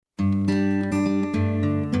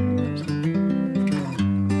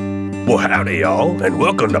Well, howdy, y'all, and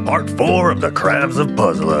welcome to Part 4 of the Crimes of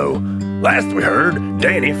Puzzlo. Last we heard,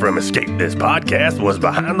 Danny from Escape This Podcast was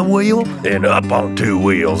behind the wheel and up on two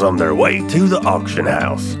wheels on their way to the auction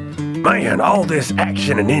house. Man, all this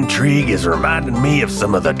action and intrigue is reminding me of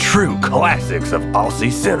some of the true classics of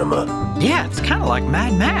Aussie cinema. Yeah, it's kind of like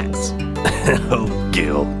Mad Max. Oh,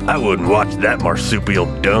 Gil, I wouldn't watch that marsupial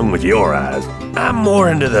dung with your eyes. I'm more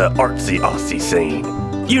into the artsy Aussie scene.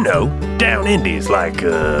 You know, down indies like,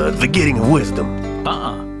 The Getting of Wisdom.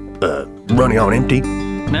 Running on Empty.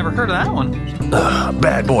 Never heard of that one.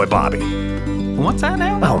 Bad Boy Bobby. What's that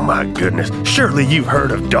now? Oh my goodness, surely you've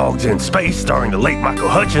heard of Dogs in Space starring the late Michael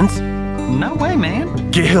Hutchins? No way,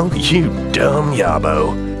 man. Gil, you dumb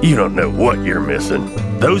yabo. You don't know what you're missing.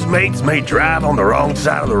 Those mates may drive on the wrong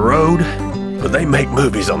side of the road, but they make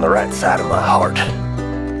movies on the right side of my heart.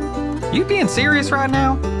 You being serious right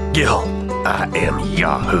now? Gil, I am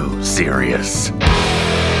Yahoo serious.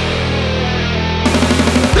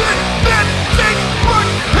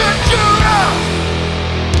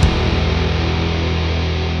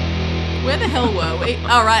 Where the hell were we?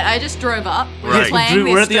 Oh, right, I just drove up. We were Right. playing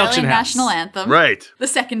the We're at the auction Australian house. national anthem. Right. The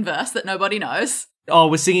second verse that nobody knows. Oh,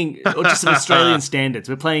 we're singing just some Australian standards.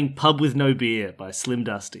 We're playing Pub With No Beer by Slim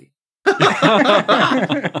Dusty.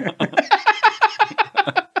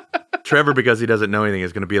 Trevor, because he doesn't know anything,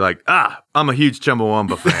 is going to be like, I'm a huge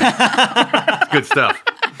Chumbawamba fan. It's good stuff.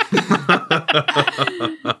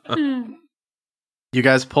 You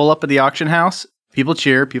guys pull up at the auction house. People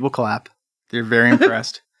cheer. People clap. They're very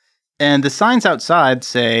impressed. And the signs outside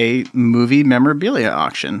say movie memorabilia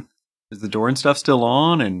auction. Is the door and stuff still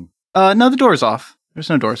on? And No, the door's off. There's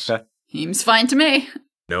no doors. Okay. Seems fine to me.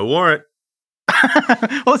 No warrant.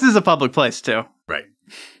 Well, this is a public place, too. Right.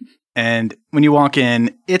 And when you walk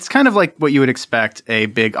in, it's kind of like what you would expect a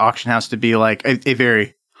big auction house to be like, a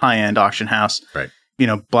very high-end auction house. Right. You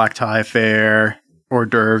know, black tie affair, hors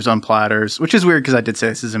d'oeuvres on platters, which is weird because I did say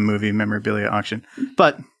this is a movie memorabilia auction.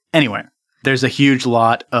 But anyway, there's a huge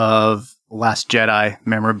lot of Last Jedi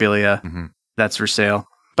memorabilia that's for sale.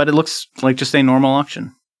 But it looks like just a normal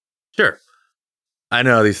auction. Sure. I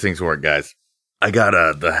know how these things work, guys. I got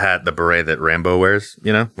the beret that Rambo wears,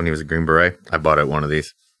 when he was a Green Beret. I bought it one of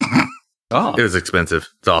these. oh, It was expensive.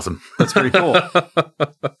 It's awesome. that's pretty cool.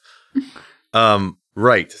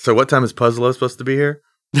 Right. So what time is Puzzlo supposed to be here?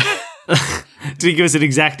 Did he give us an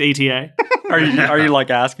exact ETA? Are you like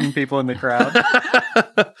asking people in the crowd?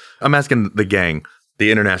 I'm asking the gang,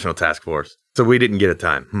 the International Task Force. So we didn't get a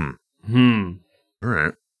time. All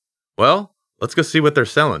right. Well, let's go see what they're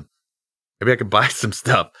selling. Maybe I could buy some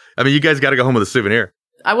stuff. I mean, you guys got to go home with a souvenir.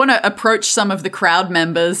 I want to approach some of the crowd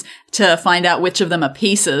members to find out which of them are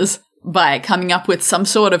pieces by coming up with some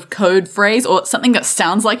sort of code phrase or something that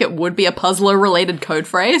sounds like it would be a Puzzler-related code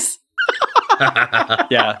phrase.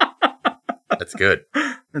 Yeah. That's good.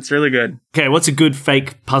 That's really good. Okay, what's a good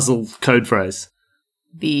fake puzzle code phrase?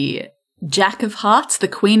 The Jack of Hearts, the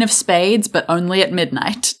Queen of Spades, but only at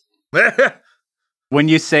midnight. When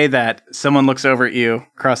you say that, someone looks over at you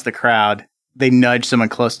across the crowd. They nudge someone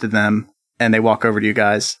close to them, and they walk over to you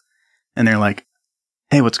guys, and they're like,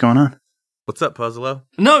 "Hey, what's going on?" What's up, Puzzlo?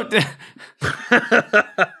 No!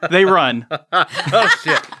 They run. Oh,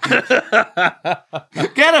 shit.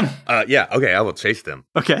 Get him! Yeah, okay, I will chase them.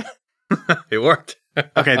 Okay. It worked.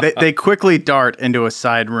 Okay, they quickly dart into a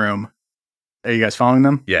side room. Are you guys following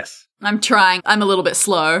them? Yes. I'm trying. I'm a little bit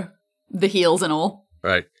slow. The heels and all.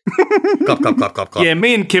 Right. Clop, clop, clop, clop, clop. Yeah,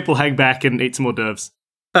 me and Kip will hang back and eat some hors d'oeuvres.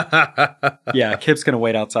 Yeah, Kip's going to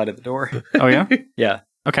wait outside of the door. Oh, yeah? Yeah.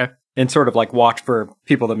 Okay. And sort of like watch for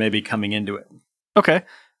people that may be coming into it. Okay.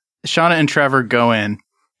 Shauna and Trevor go in,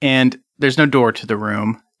 and there's no door to the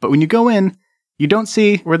room. But when you go in, you don't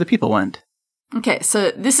see where the people went. Okay,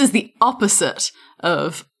 so this is the opposite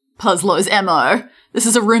of Puzzlo's MO. This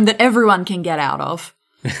is a room that everyone can get out of.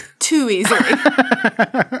 Too easily.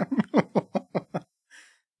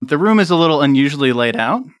 The room is a little unusually laid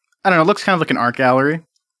out. I don't know, it looks kind of like an art gallery.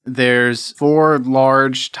 There's 4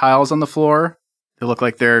 large tiles on the floor. They look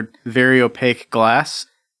like they're very opaque glass.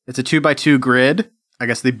 It's a 2x2 grid. I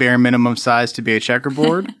guess the bare minimum size to be a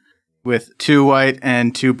checkerboard with 2 white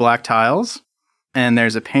and 2 black tiles. And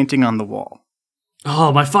there's a painting on the wall.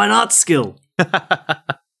 Oh, my fine arts skill.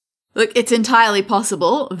 Look, it's entirely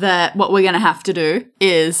possible that what we're going to have to do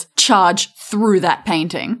is charge through that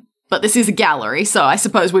painting. But this is a gallery, so I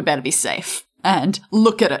suppose we better be safe and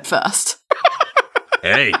look at it first.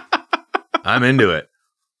 Hey, I'm into it.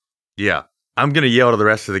 Yeah, I'm going to yell to the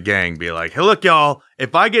rest of the gang, be like, hey, look, y'all,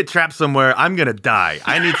 if I get trapped somewhere, I'm going to die.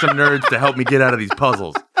 I need some nerds to help me get out of these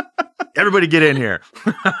puzzles. Everybody get in here.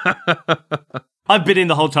 I've been in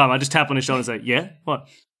the whole time. I just tap on his shoulder and say, yeah? What?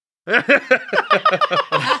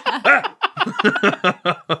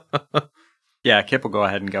 Yeah, Kip will go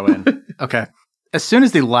ahead and go in. Okay. As soon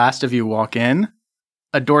as the last of you walk in,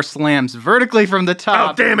 a door slams vertically from the Oh,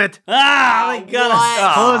 top, damn it. Ah, they got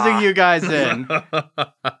us. closing you guys in. All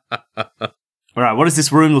right, what does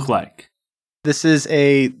this room look like? This is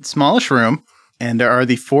a smallish room, and there are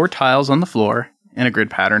the 4 tiles on the floor in a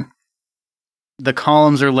grid pattern. The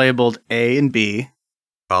columns are labeled A and B.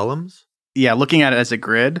 Columns? Yeah, looking at it as a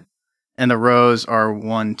grid, and the rows are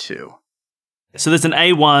 1, 2. So there's an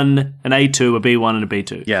A1, an A2, a B1, and a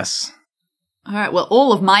B2. Yes. All right, well,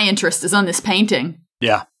 all of my interest is on this painting.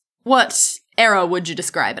 Yeah. What era would you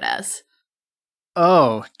describe it as?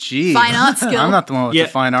 Oh, geez. Fine art skill. I'm not the one with Yeah. the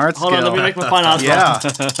fine art Hold skill. on, let me make my fine arts. Yeah.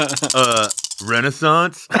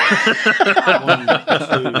 Renaissance? 1,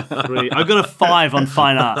 2, 3. I've got a 5 on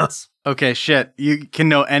fine arts. Okay, shit. You can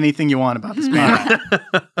know anything you want about this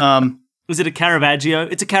painting. Is it a Caravaggio?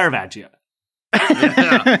 It's a Caravaggio.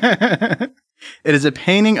 It is a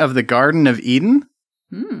painting of the Garden of Eden.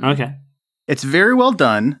 Okay. It's very well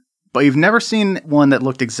done, but you've never seen one that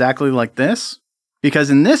looked exactly like this. Because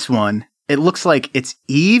in this one, it looks like it's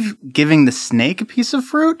Eve giving the snake a piece of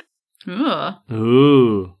fruit, Ugh.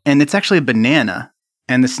 Ooh. and it's actually a banana.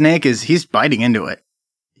 And the snake he's biting into it.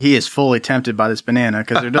 He is fully tempted by this banana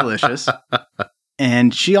because they're delicious.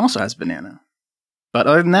 And she also has banana. But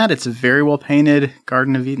other than that, it's a very well painted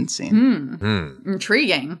Garden of Eden scene.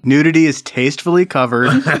 Intriguing. Nudity is tastefully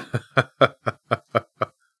covered.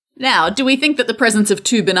 Now, do we think that the presence of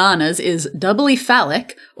 2 bananas is doubly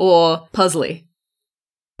phallic or puzzly?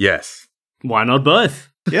 Yes. Why not both?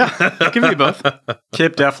 Yeah, it can be both.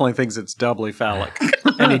 Kip definitely thinks it's doubly phallic.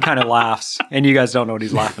 And he kind of laughs. And you guys don't know what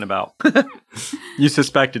he's laughing about. You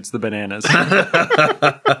suspect it's the bananas.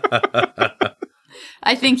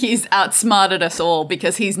 I think he's outsmarted us all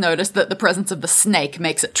because he's noticed that the presence of the snake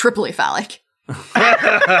makes it triply phallic.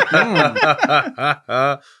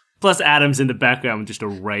 Plus Adam's in the background with just a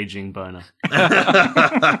raging boner.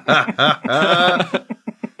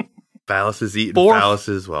 Phallus is eating 4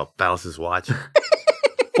 phalluses while Phallus is watching.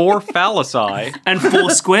 4 phallusi. And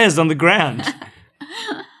 4 squares on the ground.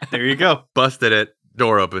 There you go. Busted it.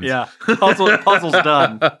 Door opens. Yeah. Puzzle's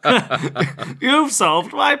done. You've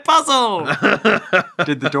solved my puzzle!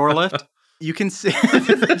 Did the door lift? You can see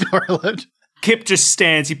the door lift. Kip just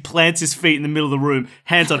stands, he plants his feet in the middle of the room,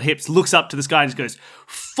 hands on hips, looks up to the sky and just goes,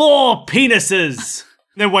 4 penises!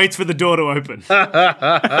 Then waits for the door to open.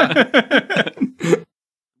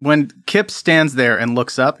 When Kip stands there and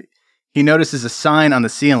looks up, he notices a sign on the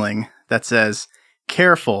ceiling that says,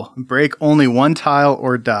 "Careful, break only 1 tile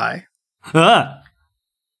or die." Huh.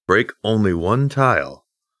 Break only 1 tile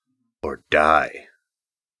or die.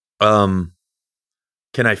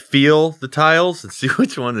 Can I feel the tiles and see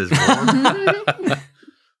which one is warm?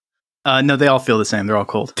 No, they all feel the same. They're all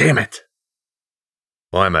cold. Damn it.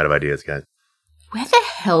 Well, I'm out of ideas, guys. Where the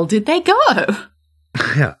hell did they go?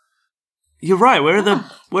 Yeah. You're right, where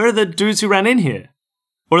are the dudes who ran in here?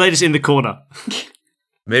 Or are they just in the corner?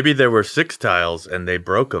 Maybe there were 6 tiles and they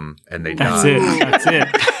broke them and they That's died.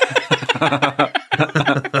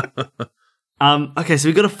 it. Okay, so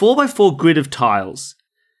we've got a 4x4 grid of tiles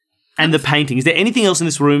and the painting. Is there anything else in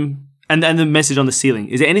this room? And the message on the ceiling.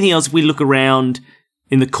 Is there anything else if we look around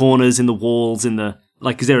in the corners, in the walls, is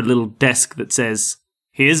there a little desk that says,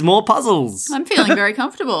 "Here's more puzzles"? I'm feeling very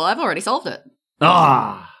comfortable. I've already solved it.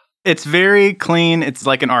 Ah. It's very clean. It's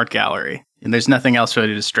like an art gallery. And there's nothing else really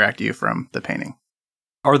to distract you from the painting.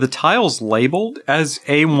 Are the tiles labeled as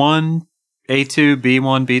A1, A2,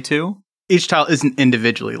 B1, B2? Each tile isn't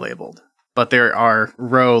individually labeled, but there are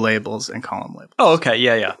row labels and column labels. Oh, okay.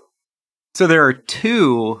 Yeah. So there are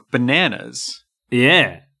 2 bananas.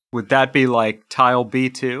 Yeah. Would that be like tile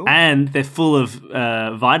B2? And they're full of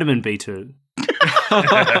vitamin B2.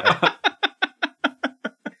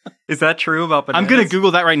 Is that true about bananas? I'm going to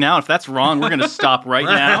Google that right now. If that's wrong, we're going to stop right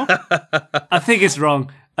now. I think it's wrong.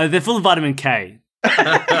 They're full of vitamin K.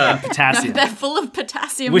 And potassium. They're full of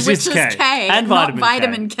potassium, Which which is is K. K, And not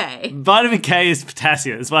vitamin vitamin K. Vitamin K is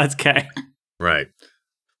potassium. That's why it's K. Right.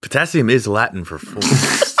 Potassium is Latin for full.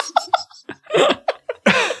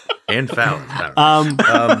 And phallus.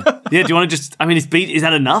 Yeah, do you want to just... is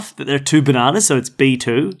that enough that there are 2 bananas, so it's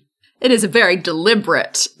B2? It is a very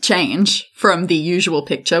deliberate change from the usual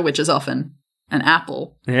picture, which is often an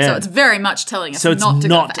apple. Yeah. So it's very much telling us So it's not to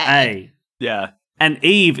not go for A. Yeah. And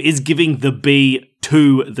Eve is giving the B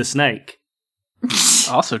to the snake.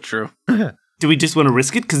 Also true. Do we just want to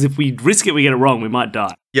risk it? Because if we risk it, we get it wrong, we might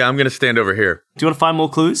die. Yeah, I'm going to stand over here. Do you want to find more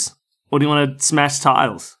clues? Or do you want to smash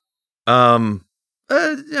tiles? I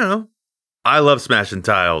love smashing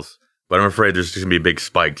tiles, but I'm afraid there's just going to be big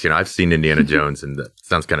spikes. I've seen Indiana Jones, and that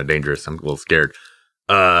sounds kind of dangerous. I'm a little scared.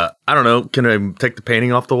 I don't know. Can I take the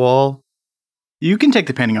painting off the wall? You can take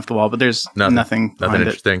the painting off the wall, but there's nothing behind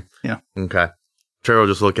interesting. It. Yeah. Okay. Trevor will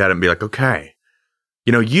just look at it and be like, okay.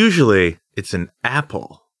 Usually it's an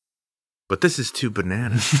apple, but this is 2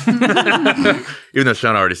 bananas. Even though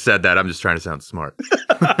Sean already said that, I'm just trying to sound smart.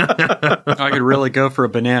 I could really go for a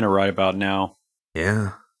banana right about now.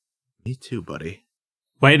 Yeah. Me too, buddy.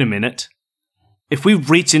 Wait a minute. If we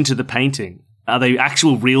reach into the painting, are they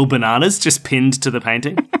actual real bananas just pinned to the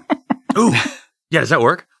painting? Ooh. Yeah, does that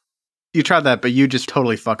work? You tried that, but you just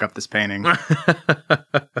totally fuck up this painting.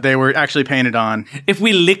 They were actually painted on. If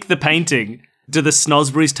we lick the painting, do the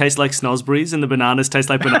snosberries taste like snosberries and the bananas taste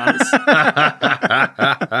like bananas?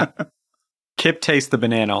 Kip tastes the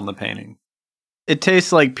banana on the painting. It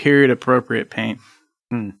tastes like period-appropriate paint.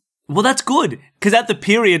 Well, that's good, because at the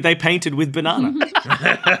period, they painted with banana.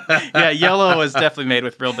 Yeah, yellow was definitely made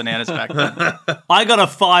with real bananas back then. I got a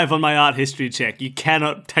 5 on my art history check. You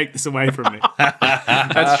cannot take this away from me.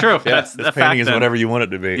 That's true. Yeah, That's this a painting fact is then. whatever you want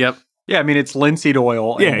it to be. Yep. Yeah, I mean, it's linseed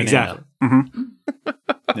oil and Yeah, banana. exactly.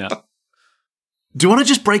 Yeah. Do you want to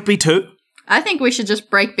just break B2? I think we should just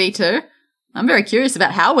break B2. I'm very curious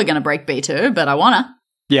about how we're going to break B2, but I want to.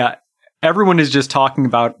 Yeah, everyone is just talking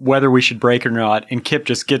about whether we should break or not, and Kip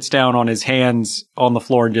just gets down on his hands on the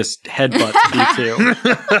floor and just headbutts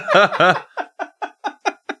B2.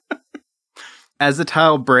 As the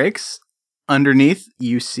tile breaks, underneath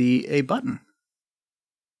you see a button.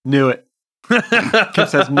 Knew it. Kip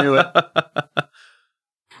says knew it.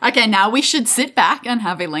 Okay, now we should sit back and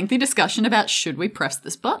have a lengthy discussion about should we press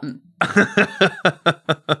this button.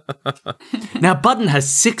 Now, button has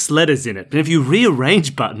 6 letters in it, but if you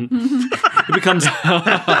rearrange button, it becomes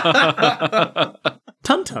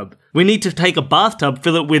Tuntub. We need to take a bathtub,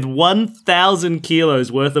 fill it with 1,000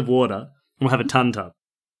 kilos worth of water, and we'll have a Tuntub.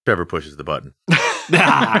 Trevor pushes the button.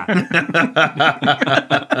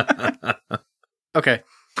 Okay.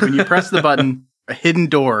 When you press the button, a hidden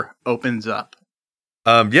door opens up.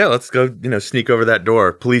 Yeah, let's go, sneak over that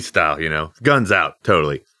door, police style, guns out,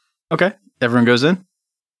 totally. Okay. Everyone goes in?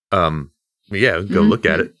 Yeah, go look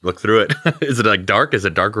at it, look through it. Is it like dark? Is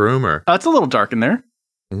it a dark room or? It's a little dark in there.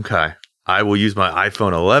 Okay. I will use my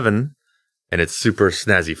iPhone 11 and its super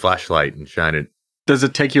snazzy flashlight and shine it. Does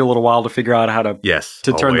it take you a little while to figure out how to turn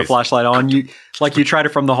the always. flashlight on? You tried it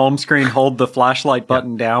from the home screen, hold the flashlight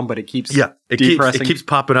button down, but it keeps It depressing. keeps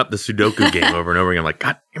popping up the Sudoku game over and over again. I'm like,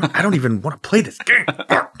 God, I don't even want to play this game.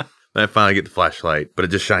 Then I finally get the flashlight, but it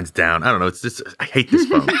just shines down. I don't know. It's just, I hate this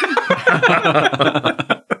phone.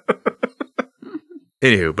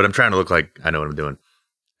 Anywho, but I'm trying to look like I know what I'm doing.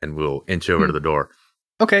 And we'll inch over to the door.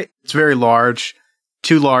 Okay. It's very large.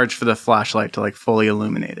 Too large for the flashlight to fully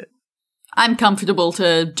illuminate it. I'm comfortable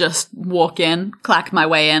to just walk in, clack my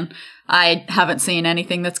way in. I haven't seen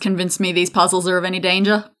anything that's convinced me these puzzles are of any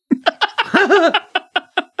danger. I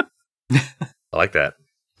like that.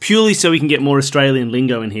 Purely so we can get more Australian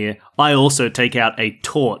lingo in here, I also take out a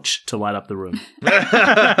torch to light up the room.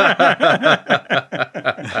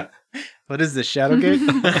 What is this,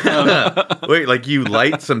 Shadowgate? Wait, like you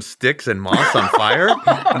light some sticks and moss on fire?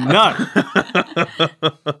 No.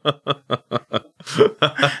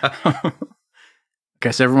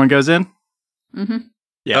 Okay, so everyone goes in? Mm-hmm.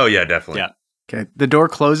 Yeah. Oh, yeah, definitely. Yeah. Okay. The door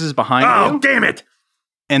closes behind Oh, you, damn it!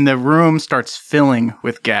 and the room starts filling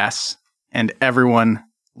with gas, and everyone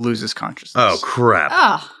loses consciousness. Oh, crap.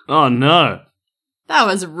 Oh, Oh, no. that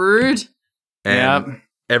was rude. And Yep.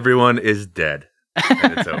 everyone is dead.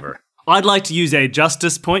 And it's over. I'd like to use a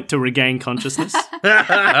justice point to regain consciousness.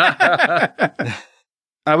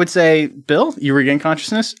 I would say, Bill, you regain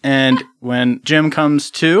consciousness, and when Jim comes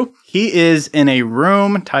to, he is in a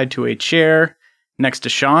room tied to a chair next to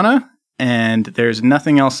Shauna, and there's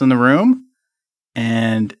nothing else in the room,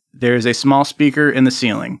 and there's a small speaker in the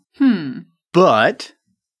ceiling. But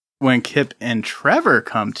when Kip and Trevor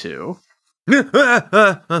come to, when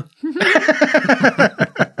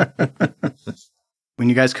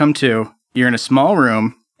you guys come to, you're in a small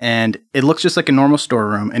room, and it looks just like a normal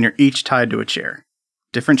storeroom, and you're each tied to a chair.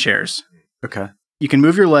 Different chairs. Okay. You can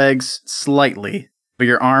move your legs slightly, but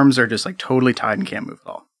your arms are just totally tied and can't move at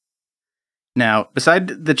all. Now,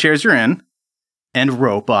 beside the chairs you're in, and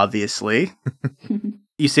rope, obviously,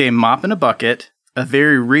 you see a mop and a bucket, a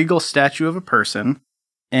very regal statue of a person,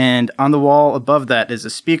 and on the wall above that is a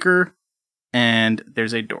speaker, and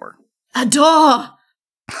there's a door. A door!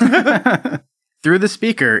 Through the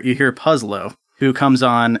speaker, you hear Puzzlo, who comes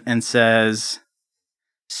on and says,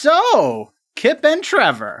 "So, Kip and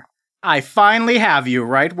Trevor, I finally have you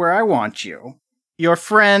right where I want you. your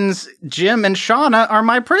friends Jim and Shauna are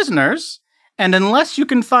my prisoners, and unless you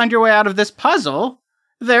can find your way out of this puzzle,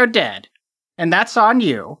 they're dead. And that's on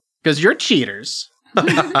you, because you're cheaters.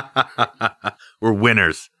 We're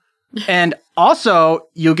winners. And also,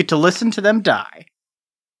 you'll get to listen to them die.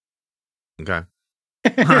 Okay.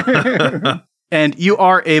 And you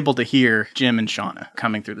are able to hear Jim and Shauna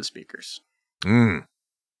coming through the speakers. Mm.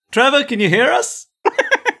 Trevor, can you hear us?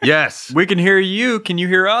 Yes. We can hear you. Can you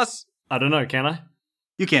hear us? I don't know, can I?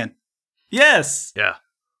 You can. Yes. Yeah.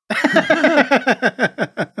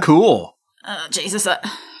 Cool. Jesus,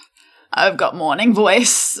 I've got morning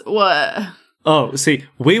voice. What? Oh, see,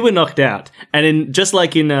 we were knocked out. And just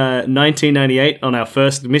like in 1998 on our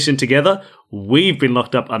first mission together, we've been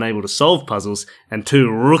locked up unable to solve puzzles, and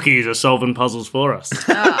 2 rookies are solving puzzles for us. 2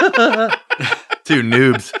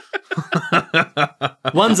 noobs.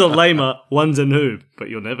 One's a lamer, one's a noob, but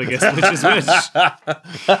you'll never guess which is which.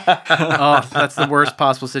 Oh, that's the worst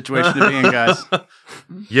possible situation to be in, guys.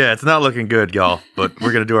 Yeah, it's not looking good, y'all, but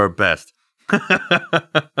we're going to do our best.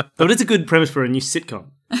 But it's a good premise for a new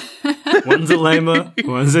sitcom. One's a lamer,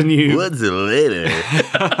 one's a noob. What's it later?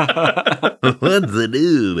 What's a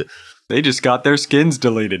noob? They just got their skins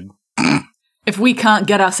deleted. If we can't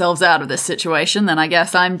get ourselves out of this situation, then I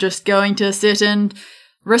guess I'm just going to sit and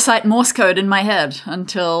recite Morse code in my head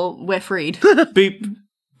until we're freed. Beep,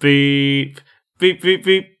 beep, beep, beep,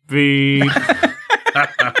 beep, beep.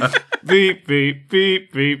 Beep, beep,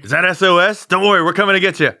 beep, beep. Is that SOS? Don't worry, we're coming to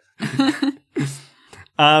get you.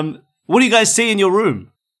 What do you guys see in your room?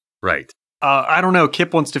 Right. I don't know.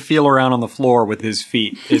 Kip wants to feel around on the floor with his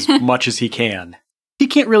feet as much as he can. He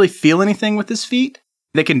can't really feel anything with his feet.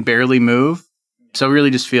 They can barely move. So really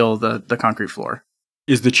just feel the concrete floor.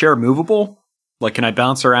 Is the chair movable? Like, can I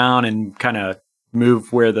bounce around and kind of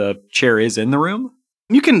move where the chair is in the room?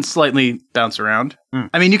 You can slightly bounce around.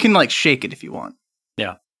 I mean, you can like shake it if you want.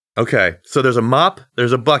 Yeah. Okay, so there's a mop,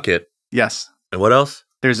 there's a bucket, Yes. and what else?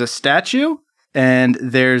 There's a statue, and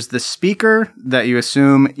there's the speaker that you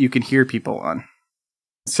assume you can hear people on.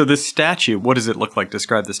 So this statue, what does it look like?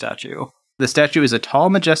 Describe the statue. The statue is a tall,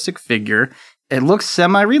 majestic figure. It looks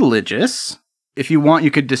semi-religious. If you want,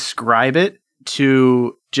 you could describe it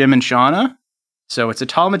to Jim and Shauna. So it's a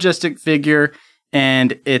tall, majestic figure,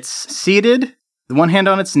 and it's seated, one hand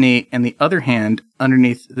on its knee, and the other hand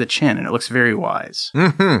underneath the chin, and it looks very wise.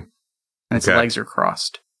 Mm-hmm. And its Okay. legs are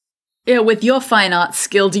crossed. Yeah, with your fine arts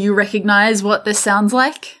skill, do you recognize what this sounds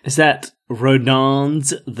like? Is that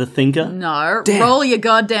Rodin's The Thinker? No. Damn. Roll your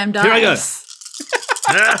goddamn dice. Here I go.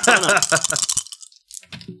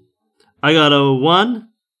 I got a 1,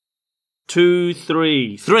 2,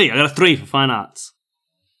 3. 3. I got a 3 for fine arts.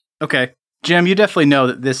 Okay. Jim, you definitely know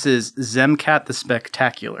that this is Zemcat the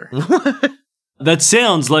Spectacular. That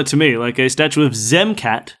sounds like to me like a statue of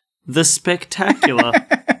Zemcat the Spectacular.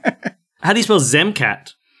 How do you spell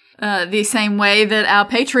Zemcat? The same way that our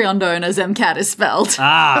Patreon donor Zemcat is spelled.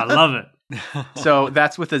 Ah, love it. So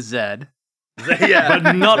that's with a Z. Yeah.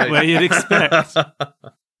 But not where you'd expect.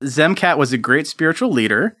 Zemcat was a great spiritual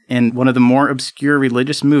leader in one of the more obscure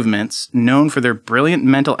religious movements, known for their brilliant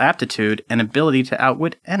mental aptitude and ability to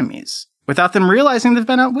outwit enemies, without them realizing they've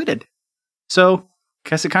been outwitted. So, I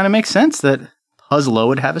guess it kind of makes sense that Puzzlo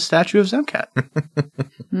would have a statue of Zemcat.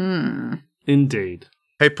 Indeed.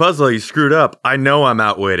 Hey, Puzzle, you screwed up. I know I'm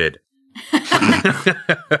outwitted.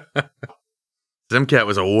 Zemcat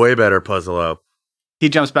was a way better Puzzlo. He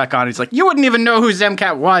jumps back on. He's like, "You wouldn't even know who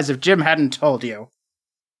Zemcat was if Jim hadn't told you."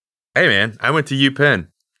 Hey, man, I went to UPenn.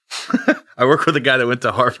 I work with a guy that went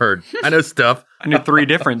to Harvard. I know stuff. I knew 3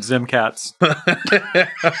 different Zemcats.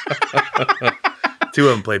 2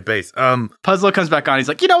 of them played bass. Puzzlo comes back on. He's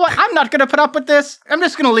like, "You know what? I'm not going to put up with this. I'm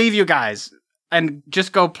just going to leave you guys and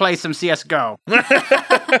just go play some CSGO."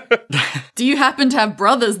 Do you happen to have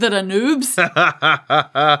brothers that are noobs?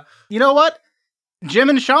 You know what? Jim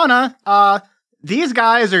and Shauna, these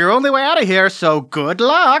guys are your only way out of here, so good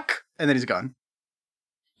luck. And then he's gone.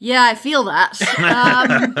 Yeah, I feel that.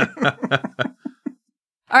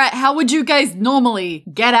 All right, how would you guys normally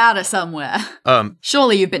get out of somewhere?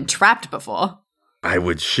 Surely you've been trapped before. I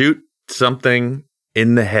would shoot something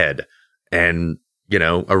in the head and,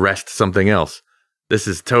 arrest something else. This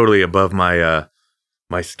is totally above my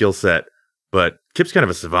my skill set. But Kip's kind of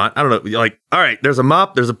a savant. I don't know. Like, all right, there's a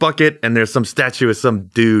mop, there's a bucket, and there's some statue of some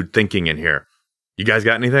dude thinking in here. You guys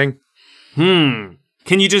got anything? Can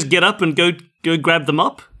you just get up and go grab the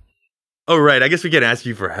mop? Oh, right. I guess we can ask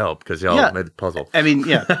you for help because y'all made the puzzle. I mean,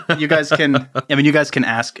 yeah, you guys can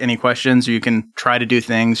ask any questions or you can try to do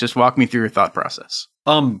things. Just walk me through your thought process.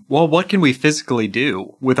 Well, what can we physically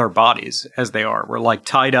do with our bodies as they are? We're like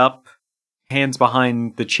tied up, hands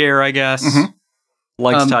behind the chair, I guess. Mhm.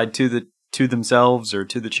 Legs tied to themselves or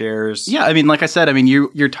to the chairs. Yeah, I mean, like I said, I mean,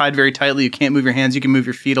 you're tied very tightly. You can't move your hands. You can move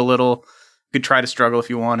your feet a little. You could try to struggle if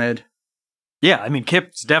you wanted. Yeah, I mean,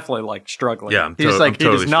 Kip's definitely like struggling. Yeah, He's like, he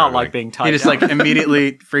does not like being tied He just down. like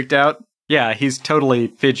immediately freaked out. Yeah, he's totally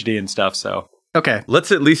fidgety and stuff, so. Okay.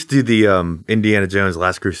 Let's at least do the Indiana Jones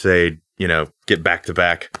Last Crusade, get back to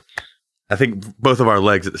back. I think both of our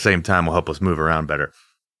legs at the same time will help us move around better.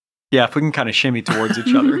 Yeah, if we can kind of shimmy towards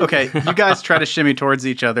each other. Okay, you guys try to shimmy towards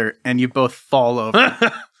each other, and you both fall over.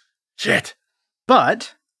 Shit.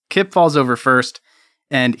 But Kip falls over first,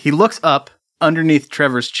 and he looks up underneath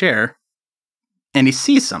Trevor's chair, and he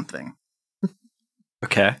sees something.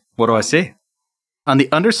 Okay, what do I see? On the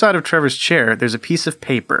underside of Trevor's chair, there's a piece of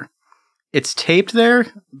paper. It's taped there,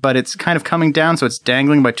 but it's kind of coming down, so it's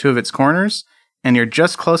dangling by two of its corners, and you're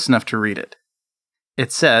just close enough to read it.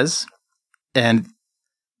 It says, and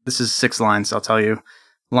this is 6 lines, I'll tell you.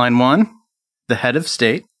 Line 1, the head of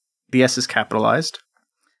state. The S is capitalized.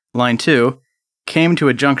 Line 2, came to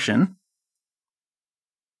a junction.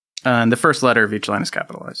 And the first letter of each line is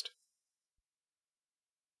capitalized.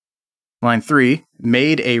 Line 3,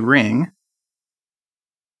 made a ring.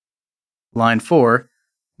 Line 4,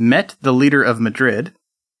 met the leader of Madrid.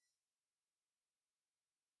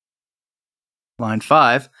 Line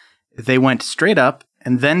 5, they went straight up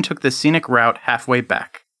and then took the scenic route halfway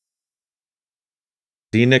back.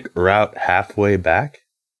 Scenic route halfway back?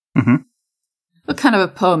 Mm-hmm. What kind of a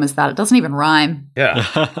poem is that? It doesn't even rhyme. Yeah.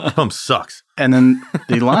 Poem sucks. And then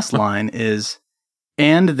the last line is,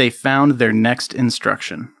 and they found their next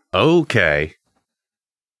instruction. Okay.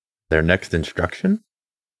 Their next instruction?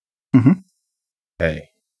 Mm-hmm. Hey.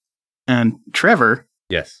 And Trevor,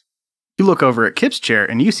 Yes. you look over at Kip's chair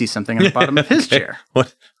and you see something on the bottom of his Okay. chair.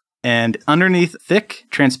 What? And underneath thick,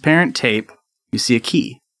 transparent tape, you see a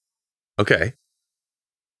key. Okay.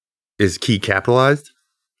 Is key capitalized?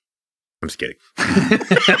 I'm just kidding.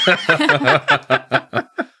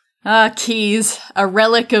 Keys, a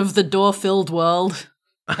relic of the door-filled world.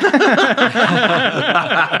 What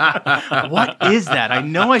is that? I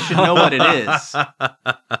know I should know what it is.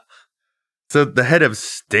 So the head of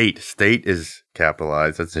state is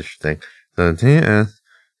capitalized. That's interesting. So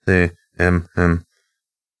T-S-C-M-M-T.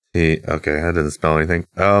 Okay, that doesn't spell anything.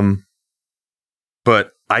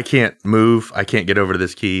 But I can't move. I can't get over to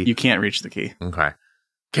this key. You can't reach the key. Okay.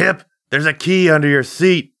 Kip, there's a key under your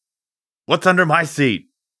seat. What's under my seat?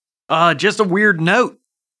 Just a weird note.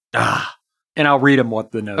 Ah, And I'll read him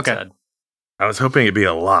what the note Okay. said. I was hoping it'd be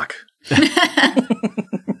a lock.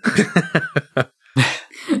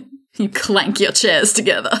 You clank your chairs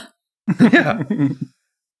together. Yeah.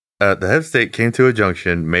 The head of state came to a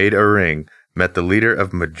junction, made a ring, met the leader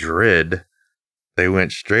of Madrid. They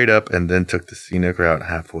went straight up and then took the scenic route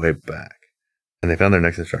halfway back. And they found their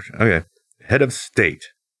next instruction. Okay. Head of state.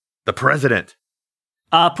 The president.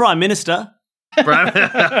 Prime Minister.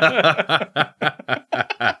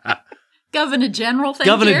 Governor General, thank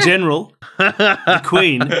Governor you. General. The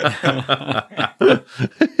Queen.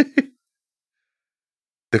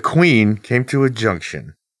 The Queen came to a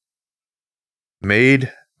junction,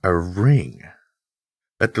 made a ring.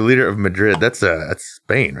 At the leader of Madrid. That's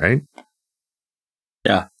Spain, right?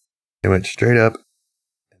 Yeah. They went straight up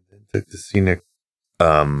and then took the scenic.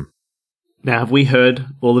 Now, have we heard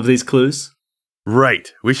all of these clues?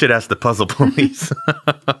 Right. We should ask the puzzle police.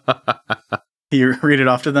 You read it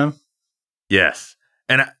off to them? Yes.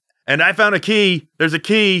 And I found a key. There's a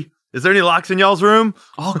key. Is there any locks in y'all's room?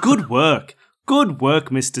 Oh, good work. Good work,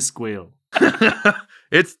 Mr. Squeal.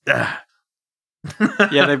 It's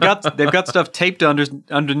Yeah, they've got stuff taped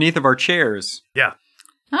underneath of our chairs. yeah.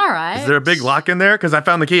 All right. Is there a big lock in there? Because I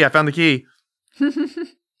found the key.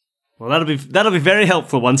 Well, that'll be very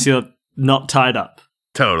helpful once you're not tied up.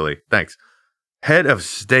 Totally. Thanks. Head of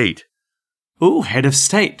state. Ooh, head of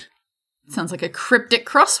state. Sounds like a cryptic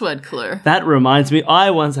crossword clue. That reminds me, I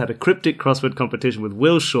once had a cryptic crossword competition with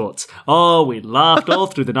Will Shorts. Oh, we laughed all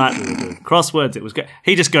through the night. We were doing crosswords. It was great.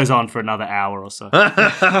 He just goes on for another hour or so.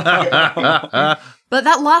 But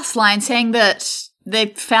that last line saying that they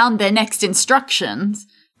found their next instructions,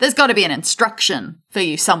 there's got to be an instruction for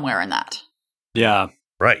you somewhere in that. Yeah.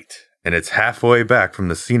 Right. And it's halfway back from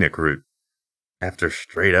the scenic route. After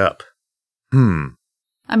straight up.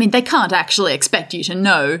 I mean, they can't actually expect you to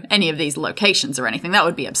know any of these locations or anything. That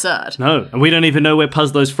would be absurd. No, and we don't even know where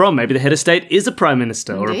Puzzlo's from. Maybe the head of state is a prime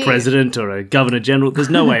minister or a Indeed. president or a governor general. There's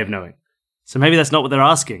no way of knowing. So maybe that's not what they're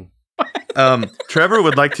asking. Trevor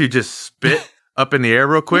would like to just spit up in the air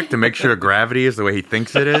real quick to make sure gravity is the way he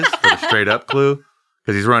thinks it is for the straight up clue.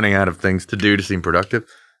 Because he's running out of things to do to seem productive.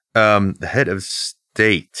 The head of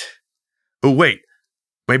state. Oh, wait.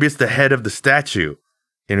 Maybe it's the head of the statue.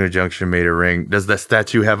 Came to a junction, made a ring. Does that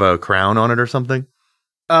statue have a crown on it or something?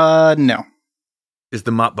 No. Is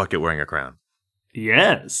the mop bucket wearing a crown?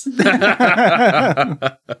 Yes.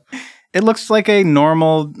 It looks like a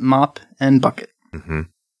normal mop and bucket. Mm-hmm. Does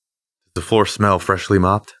the floor smell freshly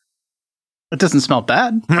mopped? It doesn't smell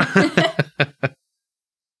bad.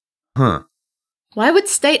 Huh. Why would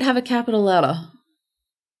state have a capital letter?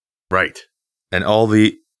 Right. And all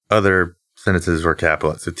the other sentences were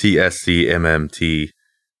capital. So TSCMMTA.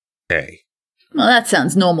 Well, that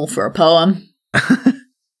sounds normal for a poem.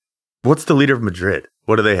 What's the leader of Madrid?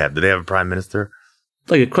 What do they have? Do they have a prime minister?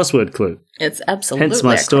 Like a crossword clue. It's absolutely Hence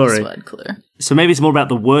my a story. crossword clue. So maybe it's more about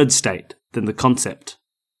the word state than the concept.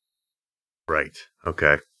 Right.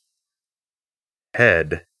 Okay.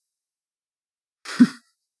 Head. Can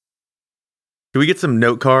we get some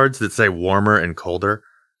note cards that say warmer and colder?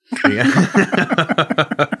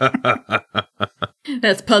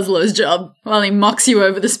 That's Puzzler's job, while he mocks you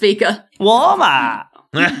over the speaker. Warmer!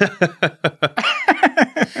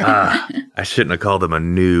 I shouldn't have called him a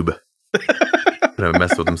noob. I'm gonna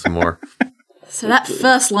mess with him some more. So that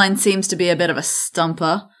first line seems to be a bit of a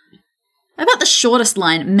stumper. How about the shortest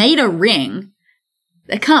line, made a ring?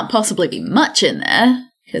 There can't possibly be much in there,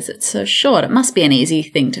 because it's so short. It must be an easy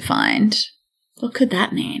thing to find. What could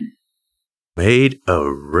that mean? Made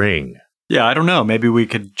a ring. Yeah, I don't know. Maybe we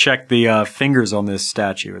could check the fingers on this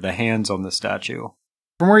statue, or the hands on the statue.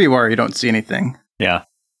 From where you are, you don't see anything. Yeah.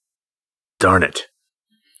 Darn it.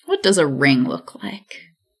 What does a ring look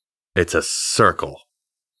like? It's a circle.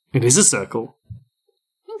 It is a circle.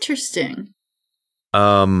 Interesting.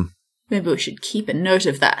 Um, Maybe we should keep a note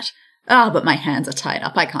of that. But my hands are tied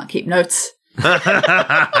up. I can't keep notes.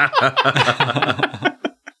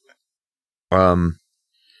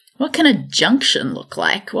 What can a junction look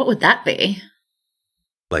like? What would that be?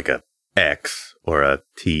 Like a X or a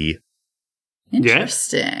T.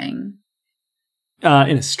 Interesting.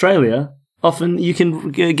 In Australia, often you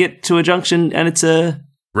can get to a junction and it's a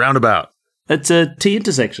Roundabout. T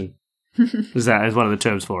intersection. Is one of the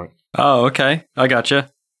terms for it. Oh, okay. I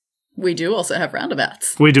gotcha. We do also have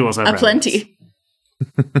roundabouts. We do also have Plenty.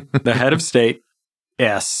 The head of state,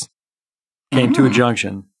 S, came to a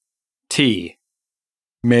junction. T,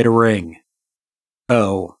 made a ring.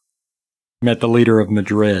 O, met the leader of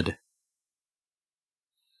Madrid.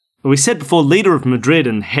 We said before, leader of Madrid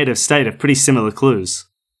and head of state are pretty similar clues.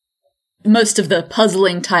 Most of the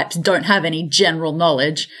puzzling types don't have any general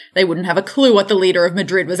knowledge. They wouldn't have a clue what the leader of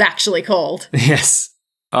Madrid was actually called. Yes.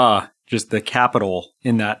 Just the capital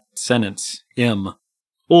in that sentence, M.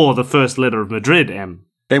 Or the first letter of Madrid, M.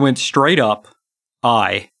 They went straight up,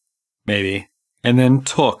 I, maybe, and then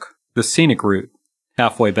took the scenic route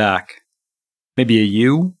halfway back. Maybe a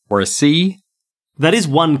U or a C? That is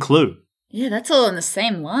one clue. Yeah, that's all in the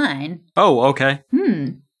same line. Oh, okay. Hmm.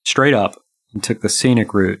 Straight up and took the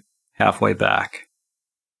scenic route halfway back.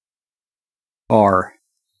 R.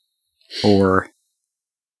 Or.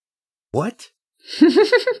 What?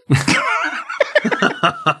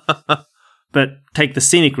 But take the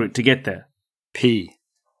scenic route to get there. P.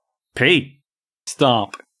 P.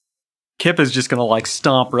 Stomp. Kip is just gonna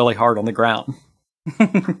stomp really hard on the ground.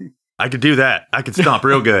 I could do that. I could stomp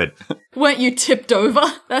real good. Weren't you tipped over?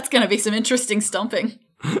 That's going to be some interesting stomping.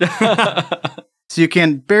 So you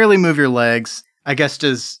can barely move your legs. I guess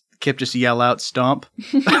does Kip just yell out stomp?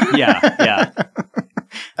 Yeah.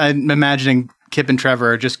 I'm imagining Kip and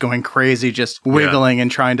Trevor are just going crazy, just wiggling and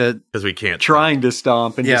trying to... Because we can't. Trying to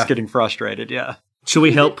stomp and Yeah. just getting frustrated, yeah. Should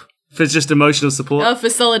we help? If it's just emotional support? Oh, for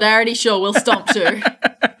solidarity, sure, we'll stomp too.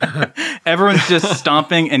 Everyone's just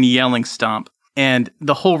stomping and yelling stomp. And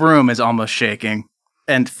the whole room is almost shaking.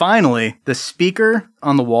 And finally, the speaker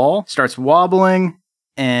on the wall starts wobbling.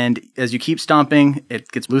 And as you keep stomping, it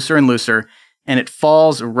gets looser and looser. And it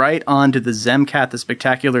falls right onto the Zemcat the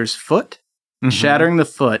Spectacular's foot, shattering the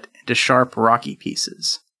foot into sharp, rocky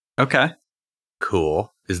pieces. Okay.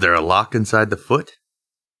 Cool. Is there a lock inside the foot?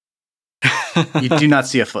 You do not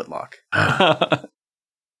see a footlock.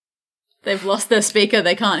 They've lost their speaker.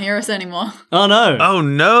 They can't hear us anymore. Oh no. Oh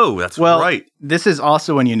no, that's right. This is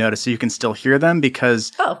also when you notice so you can still hear them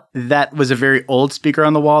because that was a very old speaker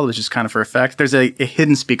on the wall, which is kind of for effect. There's a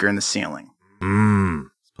hidden speaker in the ceiling.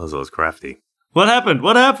 This puzzle is crafty. What happened?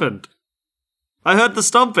 What happened? I heard the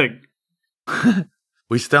stomping.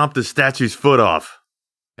 We stomped the statue's foot off,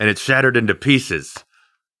 and it shattered into pieces.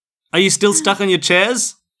 Are you still stuck on your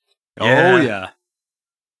chairs? Yeah. Oh, yeah.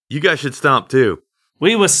 You guys should stomp too.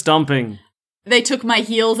 We were stomping. They took my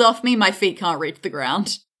heels off me. My feet can't reach the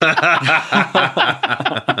ground.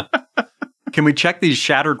 Can we check these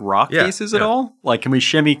shattered rock Yeah, pieces at yeah. all? Like, can we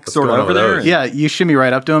shimmy sort of going over over there? those? Yeah, you shimmy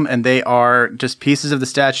right up to them, and they are just pieces of the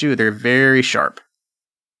statue. They're very sharp.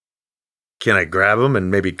 Can I grab him and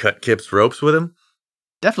maybe cut Kip's ropes with him?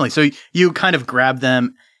 Definitely. So you kind of grab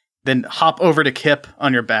them, then hop over to Kip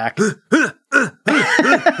on your back.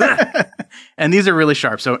 And these are really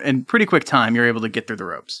sharp. So in pretty quick time, you're able to get through the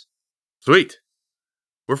ropes. Sweet.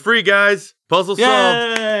 We're free, guys. Puzzle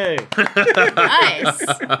solved. Yay! Nice.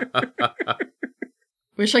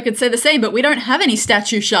 Wish I could say the same, but we don't have any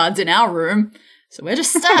statue shards in our room, so we're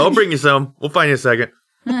just stuck. I'll bring you some. We'll find you a second.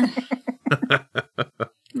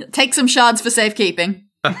 Take some shards for safekeeping.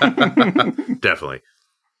 Definitely.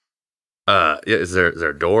 Yeah, is there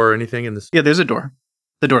a door or anything in this? Yeah, there's a door.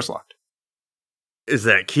 The door's locked. Is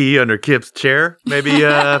that key under Kip's chair? Maybe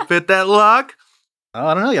fit that lock? Oh,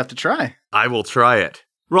 I don't know. You have to try. I will try it.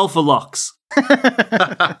 Roll for locks.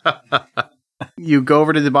 You go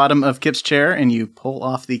over to the bottom of Kip's chair and you pull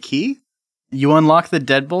off the key. You unlock the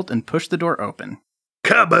deadbolt and push the door open.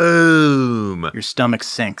 Kaboom! Your stomach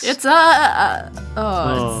sinks. It's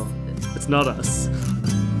It's not us.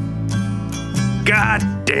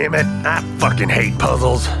 God damn it. I fucking hate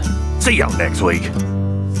puzzles. See y'all next week.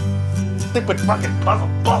 Stupid fucking puzzle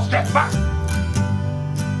bullshit. Fuck.